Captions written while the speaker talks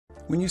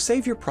When you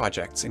save your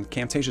projects in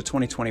Camtasia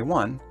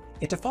 2021,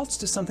 it defaults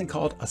to something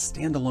called a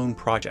standalone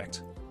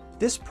project.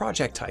 This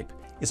project type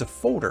is a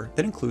folder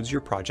that includes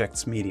your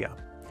project's media.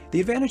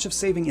 The advantage of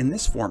saving in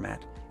this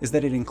format is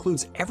that it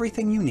includes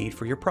everything you need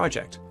for your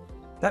project.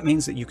 That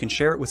means that you can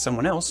share it with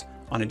someone else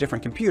on a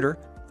different computer,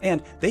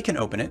 and they can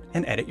open it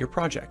and edit your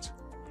project.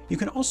 You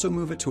can also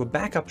move it to a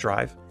backup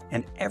drive,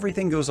 and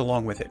everything goes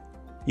along with it.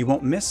 You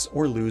won't miss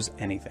or lose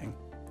anything.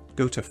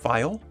 Go to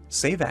File,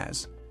 Save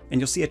As, and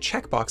you'll see a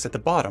checkbox at the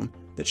bottom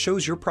that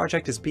shows your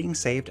project is being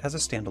saved as a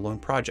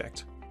standalone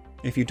project.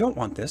 If you don't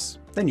want this,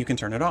 then you can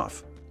turn it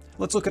off.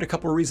 Let's look at a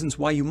couple of reasons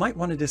why you might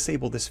want to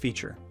disable this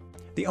feature.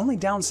 The only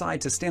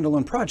downside to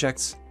standalone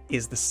projects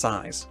is the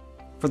size.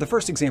 For the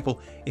first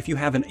example, if you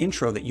have an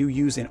intro that you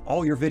use in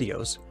all your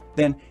videos,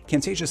 then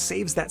Camtasia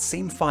saves that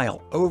same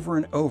file over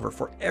and over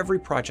for every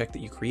project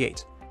that you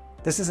create.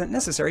 This isn't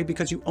necessary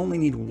because you only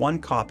need one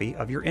copy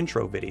of your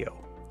intro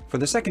video. For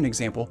the second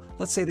example,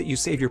 let's say that you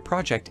save your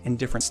project in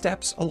different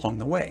steps along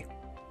the way.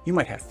 You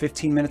might have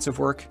 15 minutes of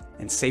work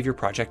and save your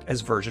project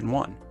as version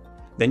 1.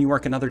 Then you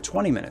work another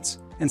 20 minutes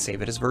and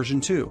save it as version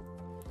 2.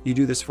 You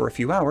do this for a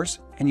few hours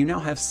and you now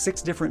have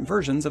 6 different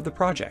versions of the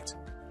project.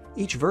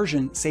 Each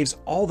version saves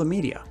all the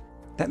media.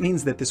 That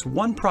means that this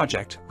one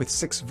project with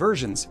 6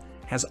 versions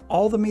has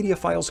all the media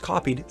files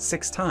copied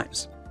 6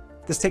 times.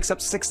 This takes up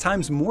 6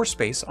 times more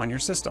space on your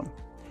system.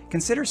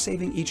 Consider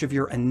saving each of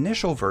your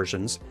initial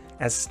versions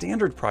as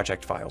standard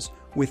project files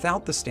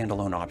without the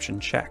standalone option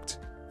checked.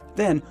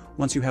 Then,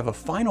 once you have a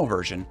final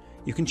version,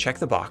 you can check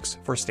the box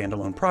for a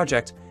standalone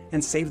project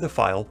and save the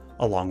file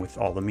along with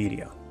all the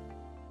media.